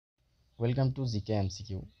Welcome to GK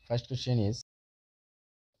MCQ. First question is,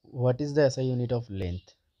 what is the SI unit of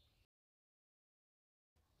length?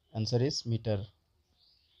 Answer is meter.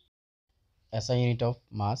 SI unit of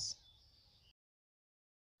mass?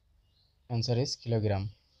 Answer is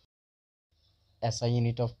kilogram. SI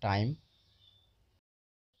unit of time?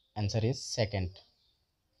 Answer is second.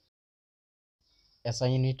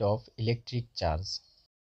 SI unit of electric charge?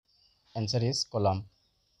 Answer is coulomb.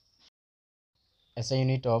 SI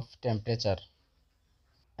unit of temperature?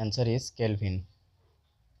 Answer is Kelvin.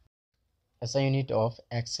 SI unit of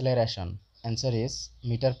acceleration? Answer is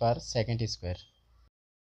meter per second square.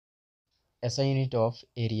 SI unit of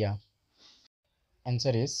area? Answer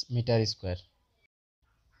is meter square.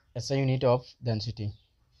 SI unit of density?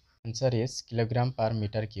 Answer is kilogram per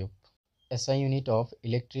meter cube. SI unit of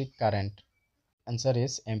electric current? Answer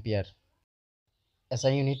is ampere.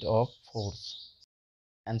 SI unit of force?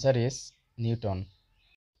 Answer is Newton.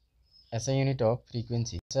 SI unit of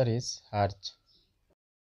frequency? Answer is Hertz.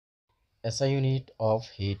 SI unit of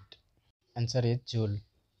heat? Answer is Joule.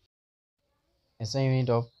 SI unit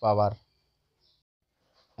of power?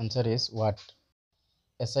 Answer is Watt.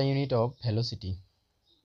 SI unit of velocity?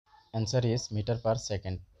 Answer is meter per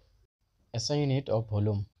second. SI unit of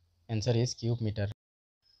volume? Answer is cube meter.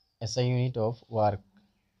 SI unit of work?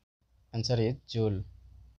 Answer is Joule.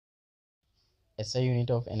 SI unit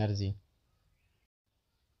of energy?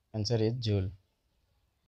 Answer is Joule.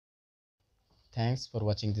 Thanks for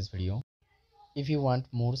watching this video. If you want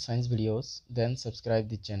more science videos, then subscribe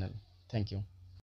the channel. Thank you.